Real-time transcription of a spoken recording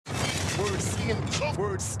Hello,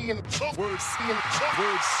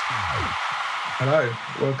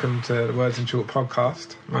 welcome to the Words in Chalk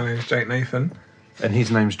podcast. My name is Jake Nathan. And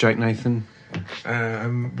his name's Jake Nathan.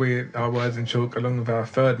 And we are Words in Chalk along with our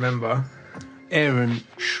third member, Aaron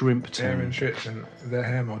Shrimpton. Aaron Shrimpton, their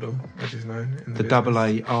hair model, which is known in the double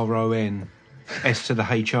A-R-O-N, S to the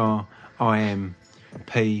H-R-I-M-P-T-O-N.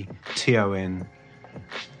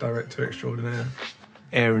 Director extraordinaire.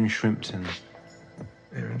 Aaron Shrimpton.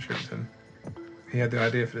 Aaron Shrimpton. He had the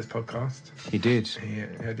idea for this podcast. He did. He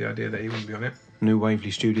had the idea that he wouldn't be on it. New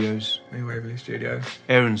Waverley Studios. New Waverley Studios.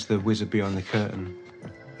 Aaron's the wizard behind the curtain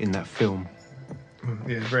in that film.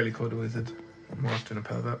 Yeah, he's rarely called a wizard. More often a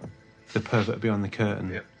pervert. The pervert behind the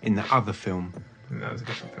curtain. Yep. In that other film. I think that was a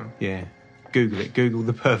different film. Yeah. Google it. Google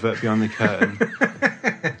the pervert behind the curtain.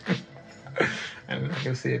 And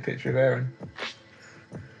you'll see a picture of Aaron.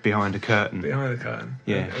 Behind a curtain. Behind the curtain.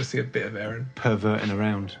 Yeah. You'll see a bit of Aaron. Perverting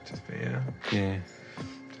around. Just be, yeah. Yeah.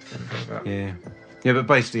 Just being a pervert. Yeah. Yeah, but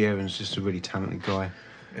basically Aaron's just a really talented guy.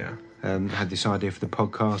 Yeah. Had this idea for the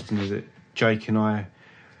podcast, and that Jake and I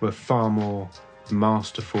were far more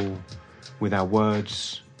masterful with our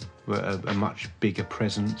words, were a much bigger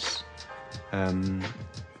presence, kind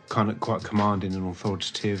of quite commanding and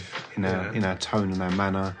authoritative in our tone and our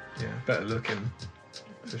manner. Yeah, better looking,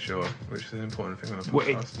 for sure, which is an important thing on a Well,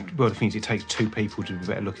 podcast. the thing is, it takes two people to be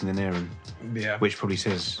better looking than Aaron, Yeah. which probably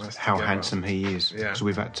says Nice how together. handsome he is. Yeah. So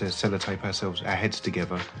we've had to sellotape our heads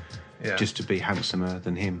together Yeah. just to be handsomer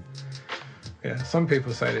than him. Yeah, some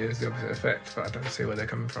people say that it has the opposite effect, but I don't see where they're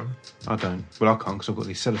coming from. I don't. Well, I can't because I've got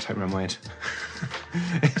this sellotape around my head.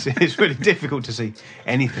 it's really difficult to see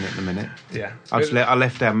anything at the minute. Yeah. I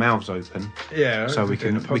left our mouths open Yeah. so we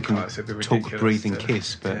can it'd be talk, ridiculous breathe and to-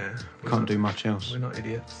 kiss, but yeah, we can't do much else. We're not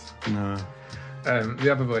idiots. No.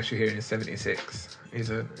 The other voice you're hearing is 76.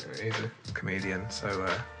 He's a comedian, so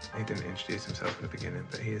he didn't introduce himself at the beginning,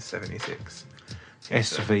 but he is 76.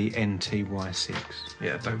 SVNTY6.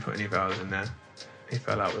 Yeah, don't put any vowels in there. He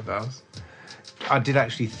fell out with vowels. I did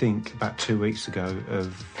actually think about 2 weeks ago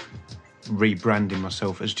of rebranding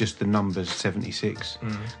myself as just the numbers 76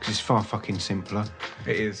 because it's far fucking simpler.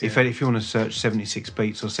 It is. If you want to search 76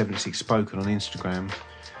 beats or 76 spoken on Instagram,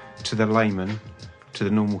 to the layman, to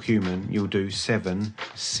the normal human, you'll do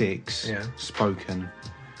 7-6 spoken,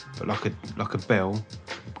 but like a bell,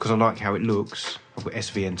 because I like how it looks. I've got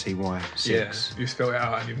SVNTY 6. Yeah, you spelled it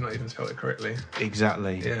out and you've not even spelled it correctly.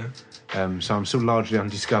 Exactly. Yeah. So I'm still largely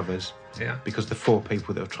undiscovered. Yeah. Because the 4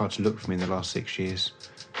 people that have tried to look for me in the last 6 years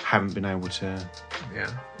haven't been able to.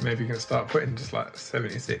 Yeah. Maybe you can start putting just like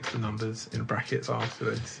 76 the numbers in brackets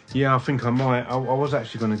afterwards. Yeah, I think I might. I was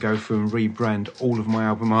actually going to go through and rebrand all of my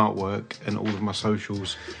album artwork and all of my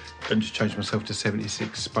socials and just change myself to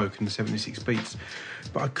 76 spoken, 76 beats.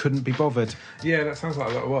 But I couldn't be bothered. Yeah, that sounds like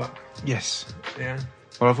a lot of work. Yes. Yeah.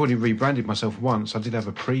 Well, I've already rebranded myself once. I did have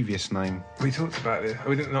a previous name. We talked about this.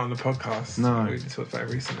 We didn't know on the podcast. No. We talked about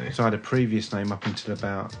it recently. So I had a previous name up until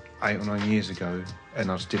about 8 or 9 years ago,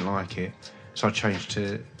 and I just didn't like it. So I changed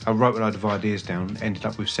to... I wrote a load of ideas down, ended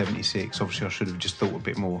up with 76. Obviously, I should have just thought a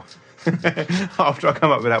bit more after I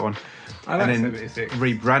come up with that one. I like and then 76.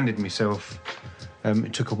 Rebranded myself.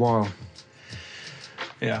 It took a while.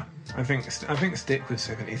 Yeah. I think stick with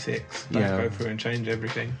 76. Don't go through and change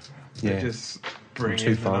everything. Yeah. Just bring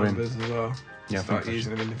too in the far in. numbers as well. Yeah, I Start think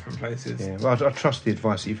using them in different places. Yeah, well, I trust the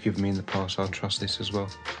advice that you've given me in the past. I'll trust this as well.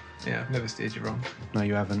 Yeah, I've never steered you wrong. No,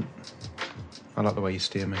 you haven't. I like the way you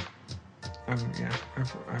steer me. Yeah,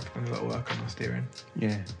 I've done a lot of work on my steering.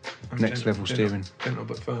 Yeah, I'm next level steering. Gentle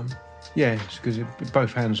but firm. Yeah, it's because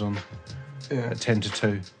both hands on Yeah, at 10 to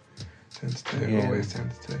 2. 10 to 2. Yeah. Always 10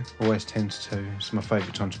 to 2. Always 10 to 2. It's my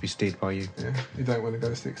favourite time to be steered by you. Yeah, you don't want to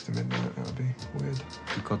go 6 to midnight. That would be weird.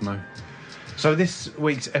 Good God, no. So this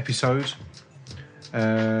week's episode,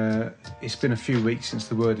 it's been a few weeks since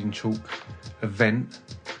the Word in Chalk event.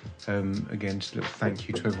 Again, just a little thank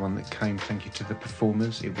you to everyone that came. Thank you to the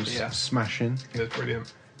performers. It was smashing. It was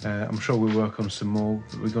brilliant. I'm sure we'll work on some more.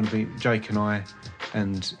 We're going to be Jake and I,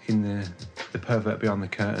 and in the pervert behind the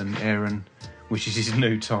curtain, Aaron, which is his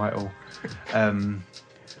new title.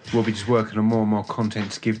 We'll be just working on more and more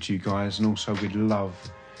content to give to you guys, and also we'd love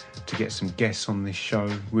to get some guests on this show.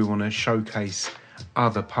 We want to showcase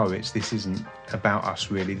other poets. This isn't about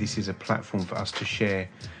us really. This is a platform for us to share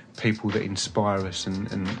people that inspire us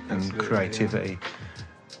and creativity.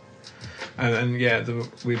 And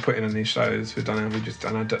we put in on these shows. We just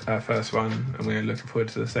done our first one, and we're looking forward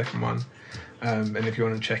to the second one. And if you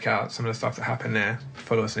want to check out some of the stuff that happened there,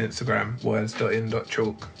 follow us on Instagram,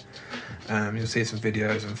 words.in.chalk. You'll see some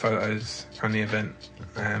videos and photos from the event.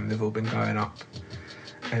 They've all been going up.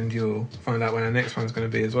 and you'll find out when our next one's going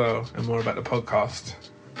to be as well, and more about the podcast.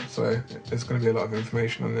 So there's going to be a lot of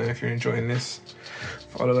information on there. If you're enjoying this,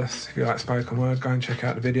 follow us. If you like spoken word, go and check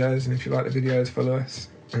out the videos, and if you like the videos, follow us,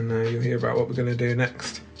 and you'll hear about what we're going to do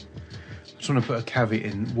next. I just want to put a caveat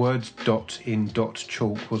in. Words in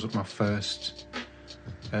chalk wasn't my first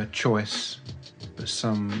choice, but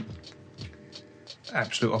some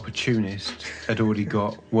absolute opportunist had already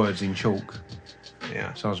got words in chalk.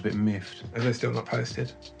 Yeah. So I was a bit miffed. And they're still not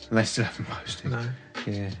posted. And they still haven't posted. No.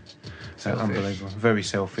 Yeah. Selfish. Unbelievable. Very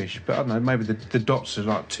selfish. But I don't know, maybe the dots are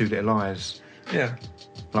like two little eyes. Yeah.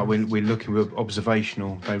 Like we're looking, we're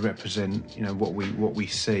observational. They represent, what we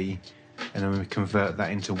see, and then we convert that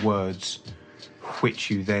into words, which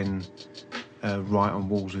you then write on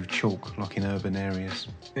walls with chalk, like in urban areas.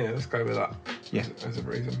 Yeah, let's go with that. Yeah, as a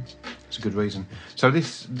reason. It's a good reason. So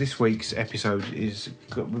this week's episode is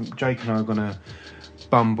Jake and I are gonna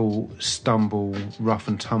stumble, rough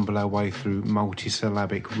and tumble our way through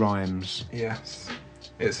multisyllabic rhymes. Yes,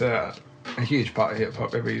 it's a huge part of hip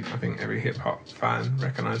hop. I think every hip hop fan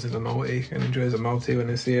recognises a multi and enjoys a multi when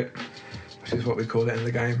they see it, which is what we call it in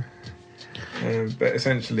the game. But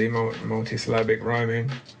essentially, multisyllabic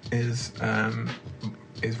rhyming is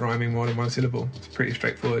rhyming more than one syllable. It's pretty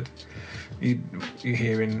straightforward. You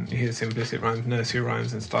hear simplistic rhymes, nursery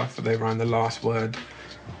rhymes and stuff, but they rhyme the last word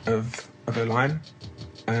of a line.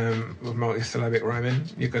 With multisyllabic rhyming,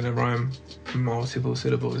 you're going to rhyme multiple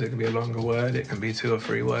syllables. It can be a longer word, it can be 2 or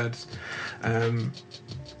 3 words, and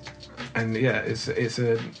yeah, it's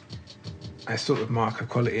a sort of mark of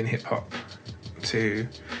quality in hip hop to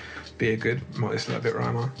be a good multisyllabic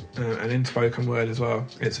rhymer, and in spoken word as well.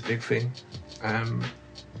 It's a big thing.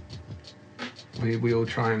 We all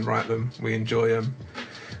try and write them. We enjoy them.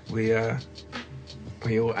 We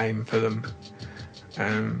all aim for them.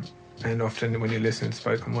 And often when you're listening to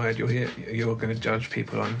spoken word, you're going to judge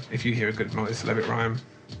people on, if you hear a good multisyllabic rhyme,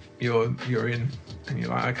 you're in, and you're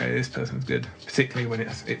like, okay, this person's good. Particularly when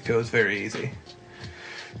it feels very easy.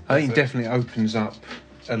 I think it definitely opens up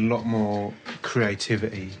a lot more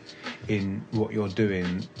creativity in what you're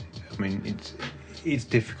doing. I mean, it's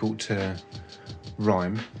difficult to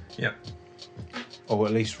rhyme. Yep. Or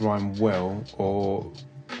at least rhyme well, or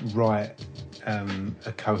write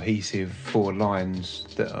a cohesive 4 lines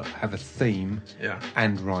that have a theme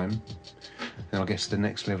and rhyme. And I guess the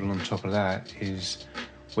next level on top of that is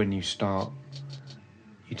when you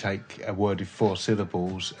take a word with 4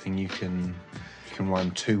 syllables and you can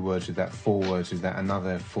rhyme 2 words with that, 4 words with that,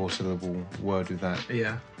 another 4-syllable word with that.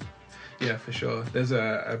 Yeah, for sure. There's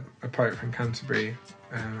a poet from Canterbury,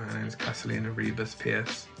 her name's Castellina Rebus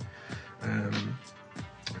Pierce.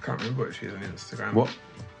 I can't remember what she's on Instagram. What?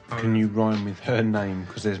 Can you rhyme with her name?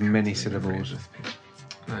 Because there's many syllables.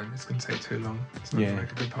 No, it's going to take too long. It's not going to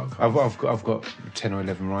make a good podcast. I've got 10 or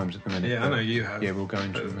 11 rhymes at the minute. Yeah, I know you have. Yeah, we'll go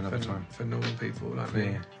into them another time. For normal people like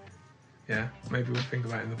me. Yeah, maybe we'll think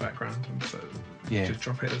about it in the background and just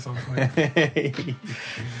drop it at some point.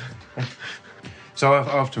 So I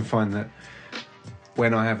often find that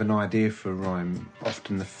when I have an idea for a rhyme,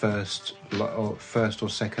 often the first or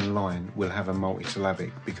second line will have a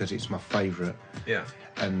multisyllabic because it's my favourite. Yeah.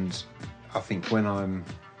 And I think I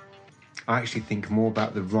actually think more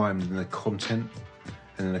about the rhyme than the content,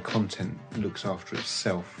 and then the content looks after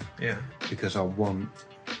itself. Yeah. Because I want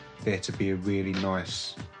there to be a really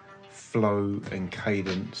nice flow and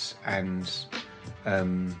cadence and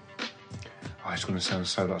I was going to sound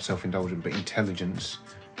so like self-indulgent, but intelligence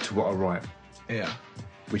to what I write. Yeah.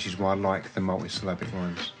 Which is why I like the multisyllabic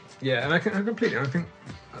rhymes. Yeah, and I think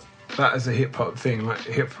that is a hip hop thing, like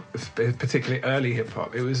particularly early hip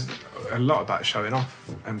hop. It was a lot about showing off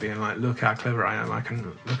and being like, look how clever I am. I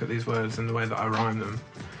can look at these words and the way that I rhyme them.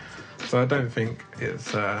 So I don't think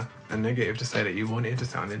it's a negative to say that you want it to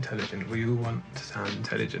sound intelligent. We all want to sound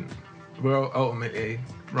intelligent. We're ultimately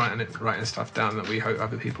writing stuff down that we hope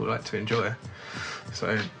other people like to enjoy.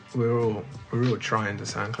 So we're all trying to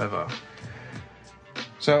sound clever.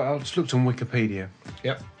 So I just looked on Wikipedia.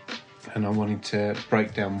 Yep. And I wanted to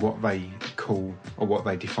break down what they call or what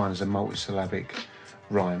they define as a multisyllabic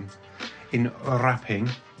rhyme. In rapping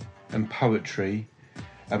and poetry,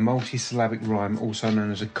 a multisyllabic rhyme, also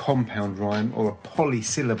known as a compound rhyme or a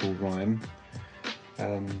polysyllable rhyme,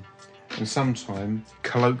 and sometimes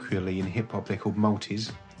colloquially in hip hop they're called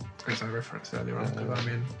multis. As I referenced earlier on, because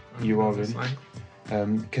you are in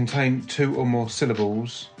slang. Contain 2 or more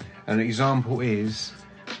syllables. An example is,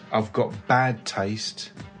 I've got bad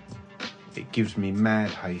taste, it gives me mad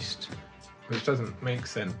haste. Which doesn't make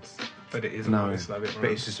sense, but it is a multisyllabic rhyme.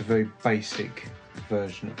 But it's just a very basic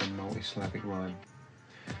version of a multisyllabic rhyme.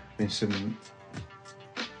 I mean,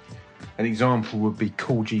 An example would be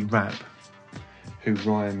Cool G Rap, who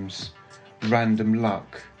rhymes random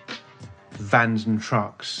luck, vans and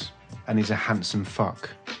trucks, and is a handsome fuck.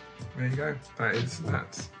 There you go.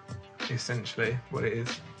 That's essentially what it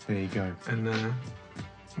is. There you go. And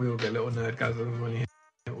we all get little nerdgasm when you hear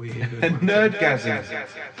what we hear.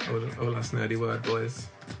 Nerdgasm. All us nerdy word boys.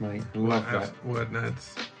 Mate, love that. Word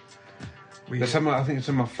nerds. I think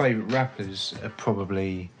some of my favourite rappers are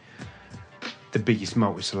probably the biggest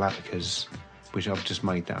MultiSyllabics, which I've just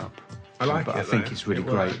made that up. I like but it. I think it's really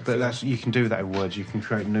great. But you can do that in words. You can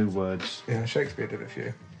create new words. Yeah, Shakespeare did a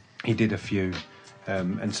few. He did a few,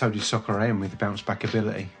 and so did Soccer AM with the bounce back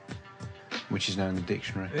ability, which is now in the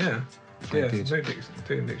dictionary. Yeah,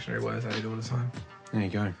 doing dictionary words added all the time. There you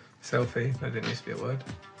go. Selfie, that didn't used to be a word.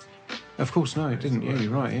 Of course, no, it didn't. Yeah,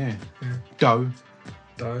 you're right. Yeah. Dough.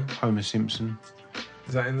 Homer Simpson.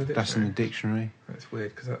 Is that in the dictionary? That's in the dictionary. That's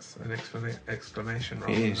weird because that's an exclamation.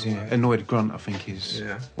 It is, yeah. Annoyed grunt, I think, is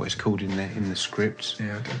what it's called in the scripts.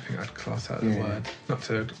 Yeah, I don't think I'd class that as a word. Not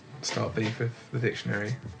to start beef with the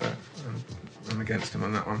dictionary, but I'm against him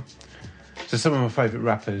on that one. So some of my favourite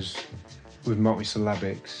rappers with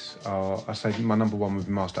MultiSyllabics are, I say my number one would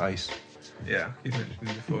be Master Ace. Yeah, you've mentioned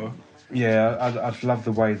him before. Yeah, I'd love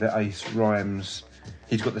the way that Ace rhymes.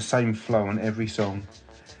 He's got the same flow on every song.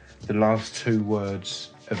 The last two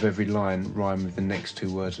words of every line rhyme with the next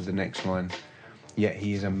two words of the next line. Yet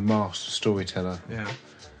he is a master storyteller. Yeah.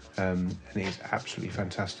 And it is absolutely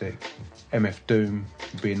fantastic. MF Doom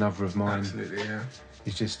would be another of mine. Absolutely, yeah.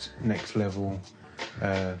 He's just next level.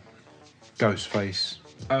 Ghostface.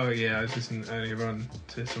 Oh yeah, I was listening earlier on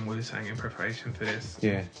to some Wu-Tang in preparation for this.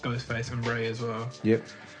 Yeah. Ghostface and Ray as well. Yep.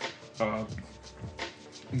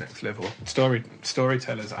 Next level.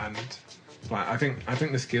 Storytellers and like I think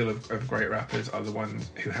the skill of great rappers are the ones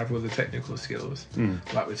who have all the technical skills,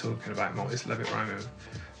 like we're talking about MultiSyllabic rhyming,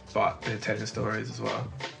 but they're telling stories as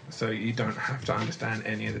well. So you don't have to understand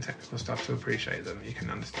any of the technical stuff to appreciate them. You can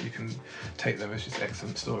take them as just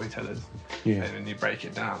excellent storytellers. Yeah. And then you break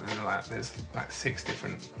it down, and there's 6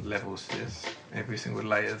 different levels to this. Every single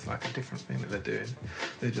layer is like a different thing that they're doing.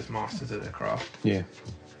 They're just masters of their craft. Yeah.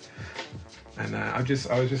 And I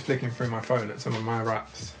was just flicking through my phone at some of my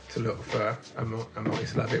raps to look for a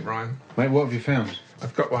multisyllabic rhyme. Mate, what have you found?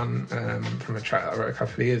 I've got one from a track that I wrote a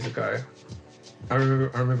couple of years ago. I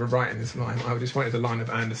remember writing this line. I just wanted a line of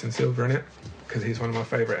Anderson Silva in it because he's one of my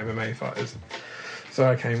favourite MMA fighters. So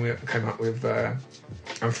I came up with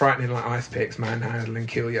I'm frightening like ice picks, manhandle and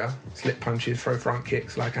kill ya. Slip punches, throw front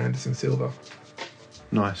kicks like Anderson Silva.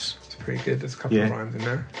 Nice. It's pretty good. There's a couple of rhymes in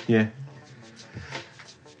there. Yeah.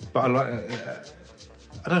 But I like. I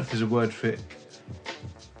don't know if there's a word for it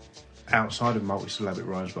outside of multisyllabic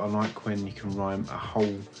rhymes, but I like when you can rhyme a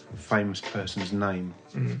whole famous person's name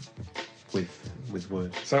with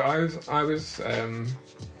words. So I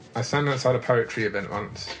sang outside a poetry event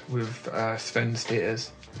once with Sven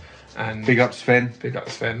Steers, and big up Sven. Big up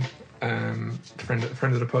Sven, friend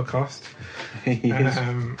of the podcast. He is.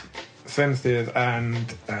 Sven Steers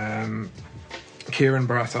and Kieran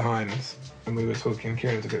Barata Hines. And we were talking,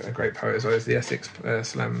 Kieran's a great poet as well. He's the Essex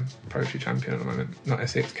Slam Poetry Champion at the moment. Not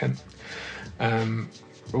Essex, Kent.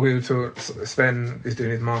 We were talking, Sven is doing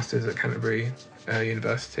his Masters at Canterbury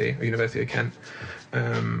University of Kent.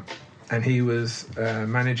 And he was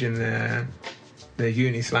managing their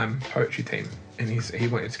Uni Slam poetry team. And he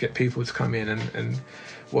wanted to get people to come in and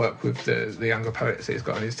work with the younger poets that he's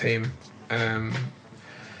got on his team. And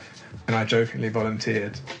I jokingly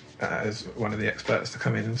volunteered as one of the experts to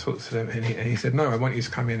come in and talk to them, and he said, no, I want you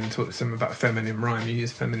to come in and talk to them about feminine rhyme. You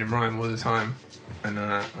use feminine rhyme all the time, and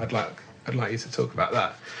I'd like you to talk about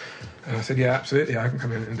that. And I said, yeah, absolutely, I can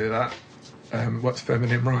come in and do that. What's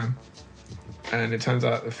feminine rhyme? And it turns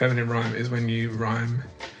out the feminine rhyme is when you rhyme,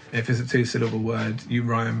 if it's a 2-syllable word, you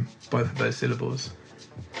rhyme both of those syllables.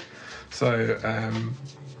 So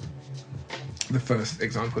the first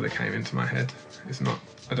example that came into my head is not,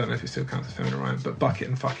 I don't know if it still counts as feminine rhyme, but bucket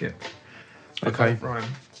and fuck it. Okay. Rhyme.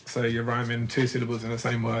 So you're rhyming 2 syllables in the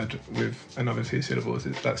same word with another 2 syllables.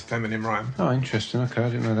 That's feminine rhyme. Oh, interesting. Okay, I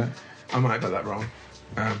didn't know that. I might have got that wrong,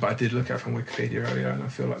 but I did look at it from Wikipedia earlier, and I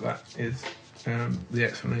feel like that is the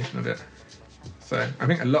explanation of it. So I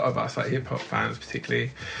think a lot of us, like hip hop fans,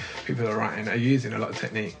 particularly people that are writing, are using a lot of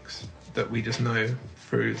techniques that we just know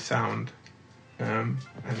through sound and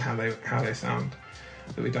how they sound,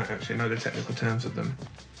 that we don't actually know the technical terms of them.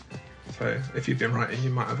 So if you've been writing, you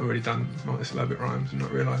might have already done multisyllabic rhymes and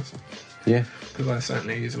not realised. Yeah. Because I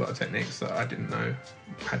certainly use a lot of techniques that I didn't know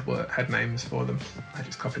had names for them. I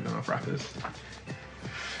just copied them off rappers.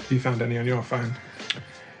 Have you found any on your phone?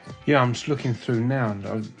 Yeah, I'm just looking through now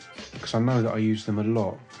because I know that I use them a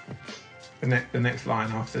lot. the next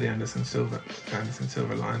line after the Anderson Silver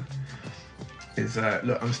line is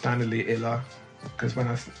look, I'm standardly iller because when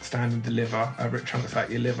I stand and deliver, I rip chunks out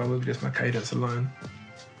your liver with just my cadence alone.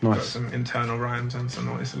 Nice. Got some internal rhymes and some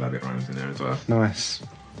multisyllabic rhymes in there as well. Nice.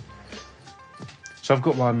 So I've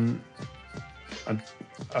got one.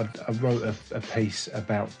 I wrote a piece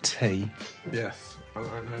about tea. Yes, I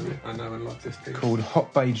know and love this piece. Called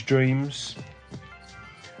Hot Beige Dreams.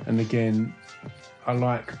 And again, I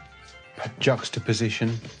like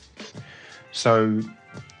juxtaposition. So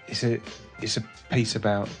it's a piece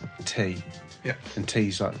about tea. Yeah. And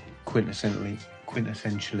tea's like quintessentially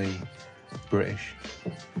British.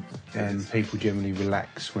 And people generally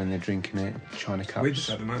relax when they're drinking it. China cups. We just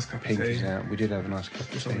had a nice cup of tea. Pinkies out. We did have a nice cup of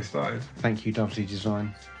tea. Just when we started. Thank you, Dovesley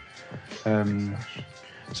Design.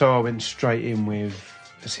 So I went straight in with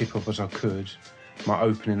as hip hop as I could. My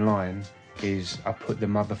opening line is I put the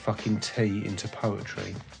motherfucking tea into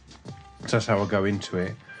poetry. So that's how I go into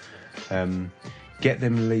it. Get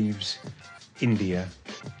them leaves, India.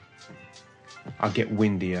 I get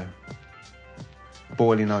windier.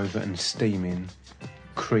 Boiling over and steaming.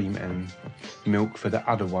 Cream and milk for the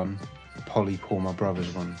other one. Polly pour my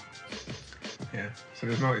brother's one. Yeah, so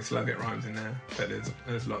there's multisyllabic rhymes in there, but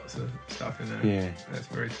there's lots of stuff in there. Yeah, that's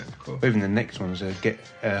very technical. Even the next one's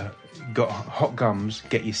got hot gums,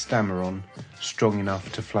 get your stammer on, strong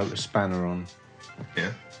enough to float a spanner on.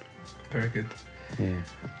 Yeah, very good. Yeah,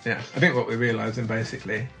 I think what we're realising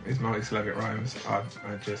basically is multisyllabic rhymes are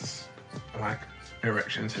just like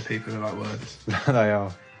erections for people who like words. They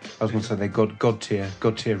are. I was going to say they're god tier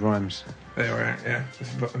rhymes. They are, yeah.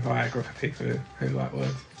 It's a Viagra for people who like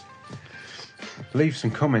words. Leave some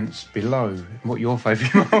comments below what your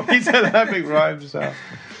favourite multisyllabic rhymes are.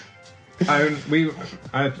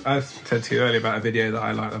 I said to you earlier about a video that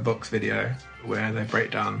I like, a box video, where they break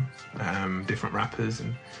down different rappers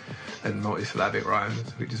and multisyllabic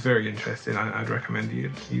rhymes, which is very interesting. I'd recommend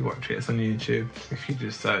you watch it. It's on YouTube. If you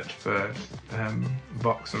just search for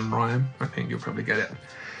box and rhyme, I think you'll probably get it.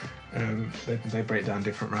 They break down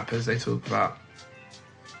different rappers. They talk about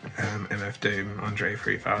MF Doom, Andre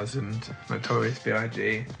 3000, Notorious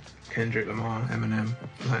B.I.G., Kendrick Lamar, Eminem,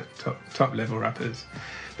 like top level rappers.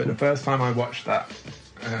 But the first time I watched that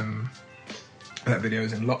video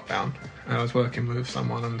was in lockdown, and I was working with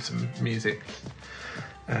someone on some music,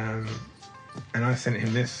 and I sent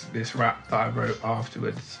him this rap that I wrote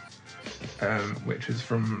afterwards, which was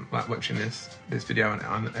from like watching this video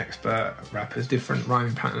on expert rappers, different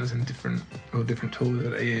rhyming patterns and different tools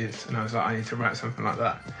that they use, and I was like, I need to write something like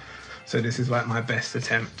that. So this is like my best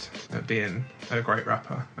attempt at being a great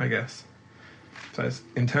rapper, I guess. So it's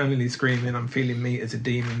internally screaming, I'm feeling me as a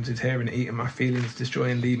demon, to tear and eating my feelings, destroy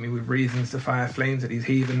and leave me with reasons to fire flames at these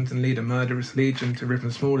heathens and lead a murderous legion to rip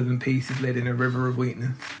them smaller than pieces led in a river of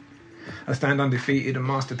weakness. I stand undefeated, a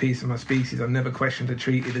masterpiece of my species. I've never questioned or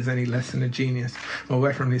treated as any less than a genius. My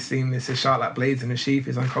weaponry is seamless, as sharp like blades in a sheath,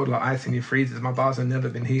 as I'm cold like ice in your freezers. My bars have never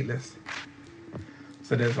been heatless.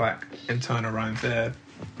 So there's like internal rhymes there,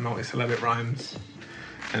 multisyllabic rhymes.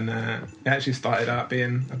 And it actually started out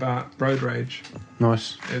being about road rage.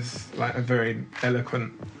 Nice. It's like a very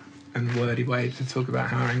eloquent and wordy way to talk about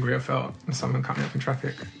how angry I felt when someone cut me off in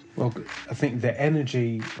traffic. Well, I think the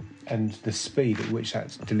energy and the speed at which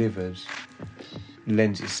that's delivered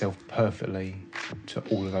lends itself perfectly to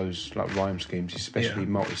all of those like rhyme schemes, especially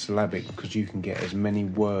multisyllabic, because you can get as many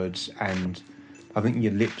words, and I think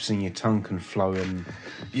your lips and your tongue can flow and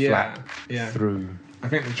flap through. I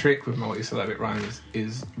think the trick with multisyllabic rhymes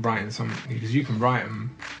is writing some, because you can write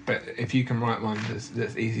them, but if you can write one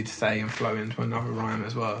that's easy to say and flow into another rhyme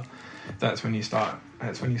as well, that's when you start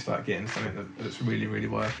getting something that's really, really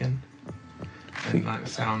working and like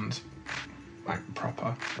sounds like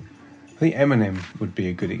proper. I think Eminem would be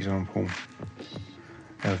a good example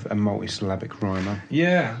of a multisyllabic rhymer.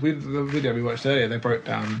 Yeah, the video we watched earlier, they broke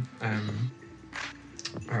down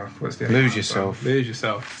what's the Lose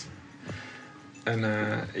Yourself. And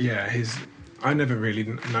I never really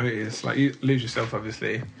noticed, like, Lose Yourself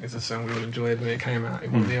obviously is a song we all enjoyed when it came out.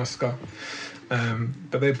 It won the Oscar.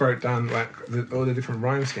 But they broke down like all the different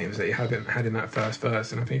rhyme schemes that he had in that first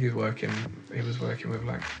verse, and I think he was working with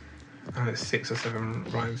like 6 or 7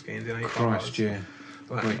 rhyme schemes in 8 bars. Yeah.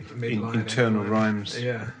 Like internal rhymes.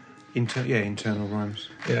 Yeah. Internal rhymes.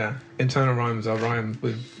 Yeah. Internal rhymes are rhymes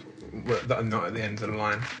that are not at the end of the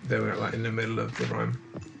line. They were like in the middle of the rhyme.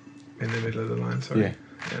 In the middle of the line, sorry.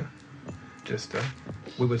 Yeah. Just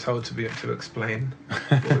we were told to be able to explain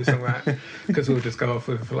what we're talking about, because we'll just go off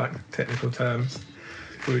with like technical terms.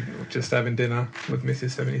 we were just having dinner with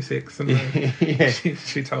Mrs. 76, and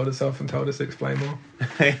she told us off and told us to explain more.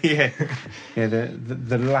 yeah.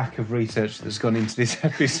 The lack of research that's gone into this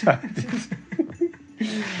episode.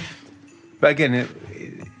 But again,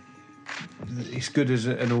 it's good as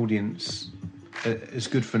an audience. It's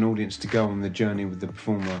good for an audience to go on the journey with the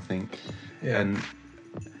performer, I think. Yeah. And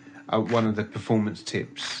one of the performance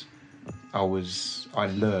tips I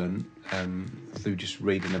learned through just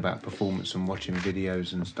reading about performance and watching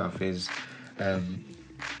videos and stuff is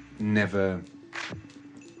never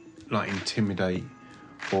like intimidate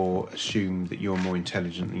or assume that you're more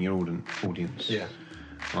intelligent than your audience. Yeah.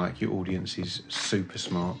 Like, your audience is super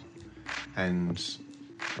smart, and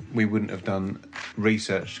we wouldn't have done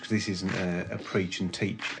research, because this isn't a preach and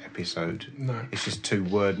teach episode. No. It's just two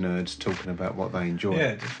word nerds talking about what they enjoy.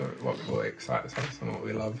 Yeah, just what excites us and what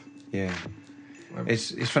we love. Yeah.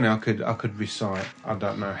 It's funny, I could recite, I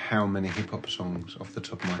don't know how many hip-hop songs off the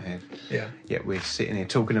top of my head. Yeah. Yet we're sitting here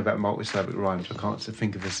talking about multisyllabic rhymes. I can't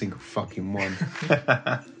think of a single fucking one.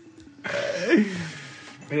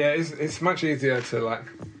 Yeah, it's much easier to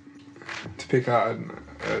pick out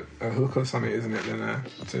a hook or something, isn't it, than a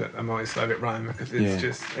multisyllabic rhyme, because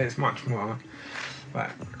it's much more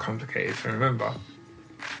complicated to remember.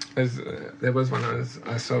 There was one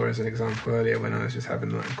I saw as an example earlier when I was just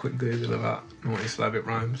having a quick Google about multisyllabic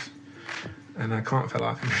rhymes, and I can't for the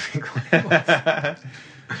life of me think what it was.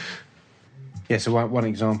 Yeah, so one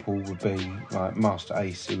example would be like Master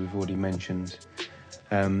Ace, who we've already mentioned.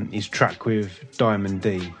 His track with Diamond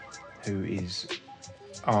D, who is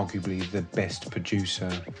arguably the best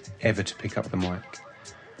producer ever to pick up the mic.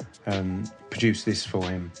 Produced this for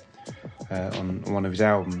him on one of his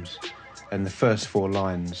albums. And the first 4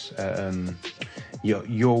 lines,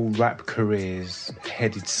 your rap career's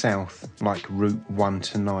headed south like Route 1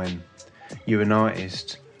 to 9. You're an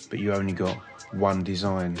artist, but you only got one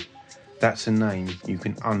design. That's a name you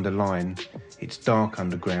can underline. It's dark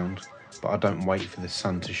underground, but I don't wait for the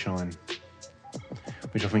sun to shine.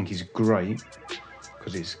 Which I think is great,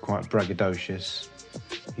 because it's quite braggadocious.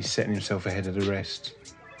 He's setting himself ahead of the rest.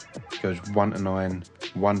 He goes 1 to 9,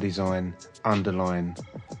 one design, underline,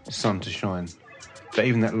 sun to shine. But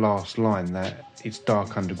even that last line, that it's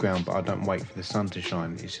dark underground but I don't wait for the sun to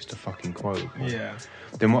shine, it's just a fucking quote. Yeah.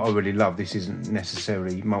 Then what I really love, this isn't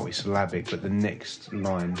necessarily multisyllabic, but the next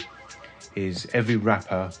line is every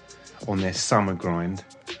rapper on their summer grind,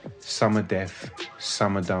 some are deaf,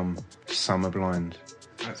 some are dumb, some are blind.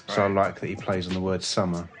 That's great. So I like that he plays on the word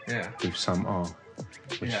summer with some are.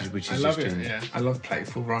 Which is I love just it. Yeah, I love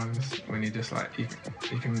playful rhymes when you just you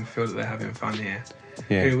can feel that they're having fun here.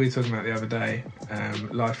 Yeah. Who were we talking about the other day?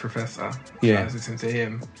 Live Professor. Yeah. I was listening to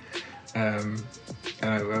him. And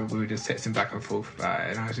we were just texting back and forth about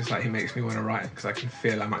it, and I was just like, he makes me want to write, because I can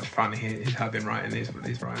feel how much fun he's having writing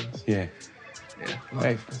these rhymes. Yeah. Yeah.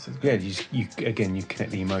 You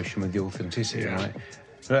connect the emotion with the authenticity, Yeah. right?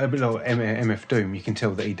 But a bit like MF Doom, you can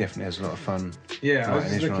tell that he definitely has a lot of fun. Yeah, I was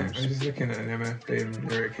writing his just rhymes. looking at an MF Doom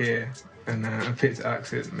lyric here, and I picked it out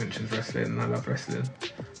because it mentions wrestling, and I love wrestling.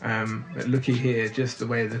 But looky here, just the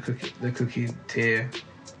way the cookie tier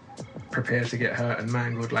prepares to get hurt and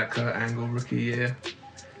mangled like Kurt Angle rookie year.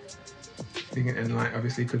 And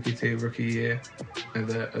obviously Cookie Tier rookie year are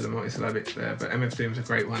the multisyllabics there. But MF Doom's a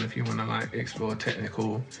great one if you want to explore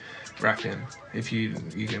technical rapping. If you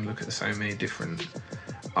can look at so many different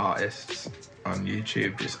artists on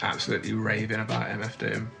YouTube just absolutely raving about MF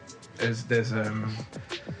Doom. There's a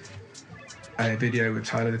video with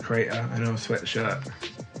Tyler the Creator and Earl Sweatshirt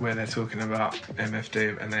where they're talking about MF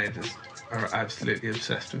Doom, and they just are absolutely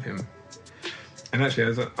obsessed with him. And actually, I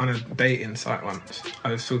was on a dating site once.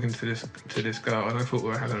 I was talking to this girl, and I thought we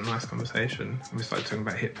were having a nice conversation. We started talking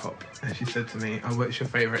about hip hop, and she said to me, "Oh, what's your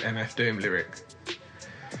favourite MF Doom lyric?"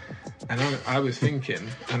 And I was thinking,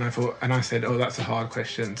 and I said, "Oh, that's a hard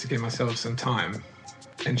question, to give myself some time."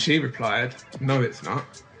 And she replied, "No, it's not.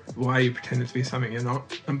 Why are you pretending to be something you're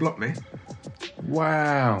not?" And blocked me.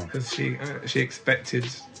 Wow. Because she expected.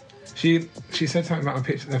 She said something about my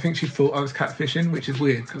picture. I think she thought I was catfishing, which is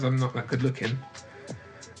weird because I'm not that good looking.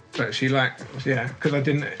 But because I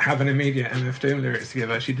didn't have an immediate MF Doom lyrics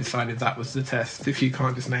together, she decided that was the test. If you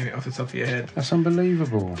can't just name it off the top of your head. That's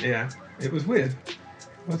unbelievable. Yeah, it was weird. It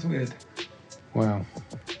was weird. Wow.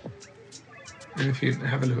 And if you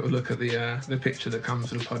have a look at the picture that comes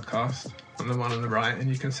with the podcast, on the one on the right, and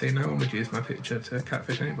you can see no one would use my picture to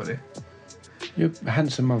catfish anybody. You're a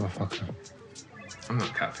handsome motherfucker. I'm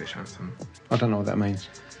not catfish handsome. I don't know what that means.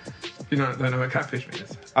 You don't know what catfish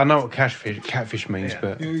means? I know what catfish means,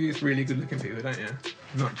 but... You use really good-looking people, don't you?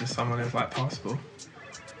 Not just someone who's passable.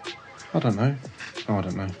 I don't know. Oh, I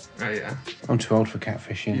don't know. Oh, yeah. I'm too old for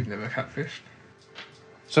catfishing. You've never catfished?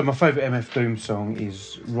 So my favourite MF Doom song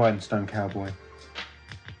is Riding Stone Cowboy,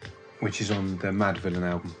 which is on the Mad Villain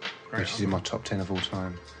album, which is in my top 10 of all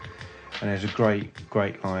time. And there's a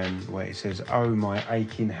great line where it says, "Oh, my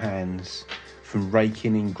aching hands from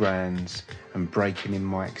raking in grands and breaking in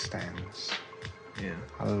mic stands." Yeah.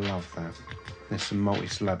 I love that. There's some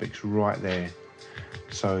multisyllabics right there.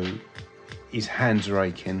 So his hands are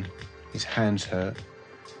aching, his hands hurt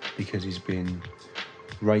because he's been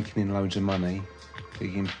raking in loads of money.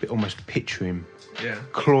 You can almost picture him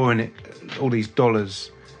clawing it, all these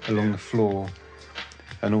dollars along the floor,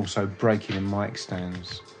 and also breaking in mic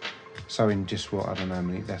stands. So in just what, I don't know how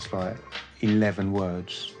many, that's like 11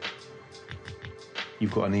 words,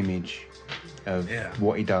 you've got an image of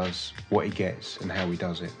what he does, what he gets, and how he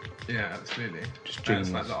does it. Yeah, absolutely. Just genius.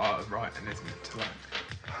 It's like the art of writing, isn't it? To like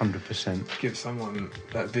 100%. give someone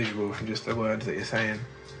that visual from just the words that you're saying.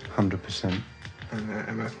 100%. And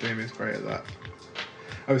MF Doom is great at that.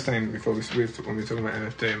 I was saying before, when we were talking about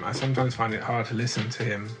MF Doom, I sometimes find it hard to listen to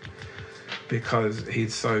him because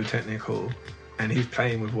he's so technical and he's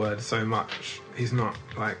playing with words so much. He's not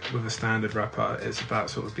like with a standard rapper, it's about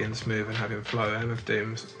sort of being smooth and having flow. MF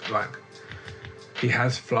Doom's like, he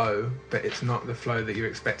has flow, but it's not the flow that you're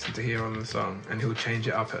expecting to hear on the song, and he'll change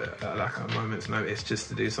it up at like a moment's notice just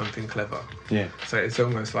to do something clever. Yeah. So it's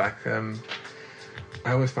almost like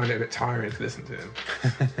I always find it a bit tiring to listen to him,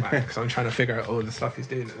 because I'm trying to figure out all the stuff he's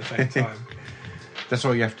doing at the same time. That's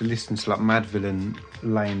why you have to listen to like Mad Villain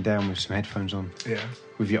laying down with some headphones on. Yeah.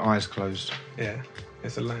 With your eyes closed. Yeah.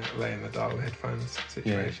 It's a lay in the dark with headphones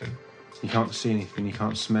situation. Yeah. You can't see anything, you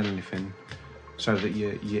can't smell anything, so that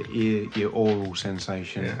your ear, your oral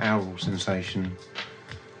sensation, aural sensation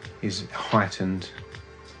is heightened.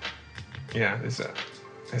 Yeah, there's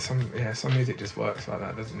some music just works like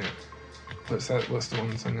that, doesn't it? What's the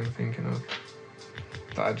one song I'm thinking of?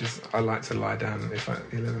 That I like to lie down. It's like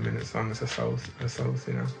 11-minute song. It's a soul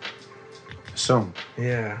singer. A song?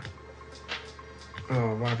 Yeah.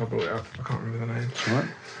 Oh, why have I brought it up? I can't remember the name. It's all right.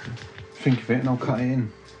 Think of it and I'll cut it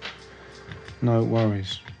in. No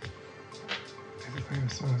worries. It's a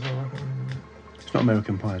famous song as well. I can't remember it. It's not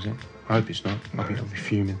American Pie, is it? I hope it's not. No. I think I'll be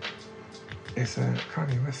fuming. It's a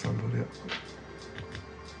Kanye West song, brought it up.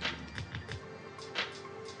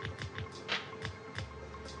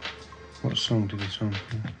 What song did he song?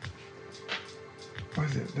 What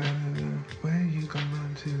is it? Where you gone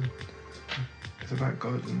round to? It's about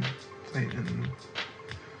God and Satan.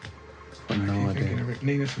 I've got no idea.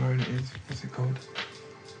 Nina Simone is. What's it called?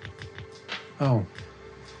 Oh.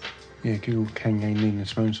 Yeah, Google Kanye Nina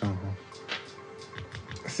Simone sample.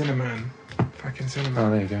 Cinnamon. Fucking Cinnamon.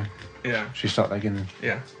 Oh, there you go. Yeah. Should we start that again then?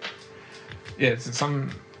 Yeah. Yeah,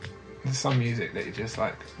 there's some music that you just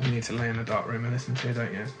like, you need to lay in a dark room and listen to,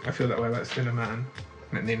 don't you? I feel that way about Cinnamon,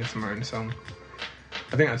 that Nina Simone song.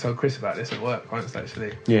 I think I told Chris about this at work once,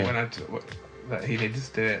 actually. Yeah. When that he needed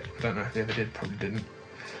to do it. I don't know if he ever did, probably didn't.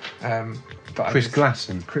 But Chris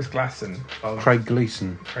Glasson. Craig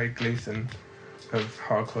Gleason of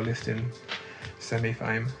Hardcore Listing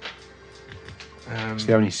semi-fame. It's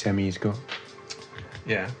the only semi he's got.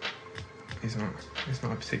 Yeah. He's not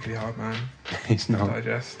a particularly hard man. He's not. To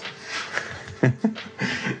digest.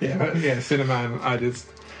 Cinnamon,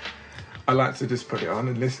 I like to just put it on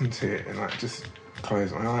and listen to it and like just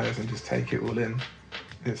close my eyes and just take it all in.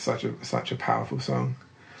 It's such a powerful song,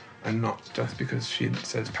 and not just because she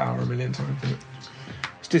says power a million times in it.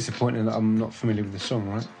 It's disappointing that I'm not familiar with the song,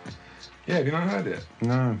 right? Yeah, have you not heard it?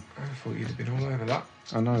 No. I thought you'd have been all over that.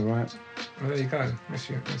 I know, right? Well, there you go. That's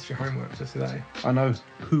your homework for today. I know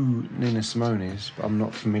who Nina Simone is, but I'm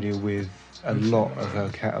not familiar with a lot of her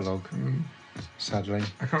catalogue, sadly.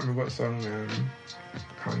 I can't remember what song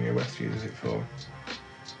Kanye West uses it for.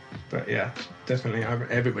 But yeah, definitely,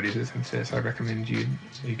 everybody's listening to this. I recommend you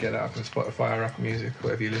get it up on Spotify or Apple Music, or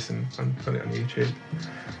wherever you listen, and put it on YouTube.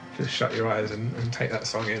 Just shut your eyes and take that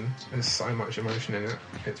song in. There's so much emotion in it.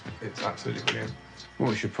 It's absolutely brilliant. What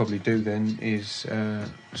we should probably do then is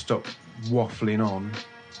stop waffling on,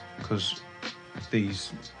 because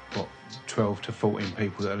these 12 to 14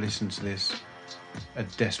 people that are listening to this are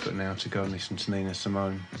desperate now to go and listen to Nina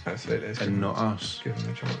Simone. Absolutely. And not us. Give them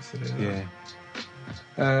the chance to do that.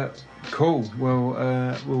 Yeah. Cool. Well,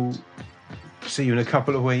 we'll see you in a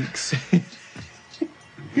couple of weeks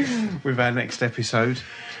with our next episode.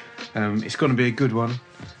 It's going to be a good one.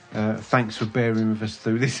 Thanks for bearing with us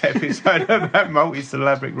through this episode about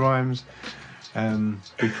multisyllabic rhymes.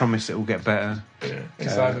 We promise it will get better. Yeah,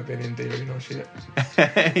 it's either been endearing or shit.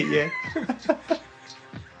 Yeah.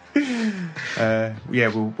 Yeah,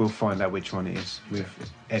 we'll find out which one it is with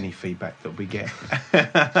any feedback that we get.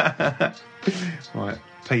 Right,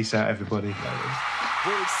 peace out, everybody.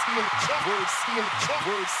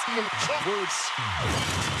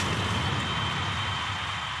 Words.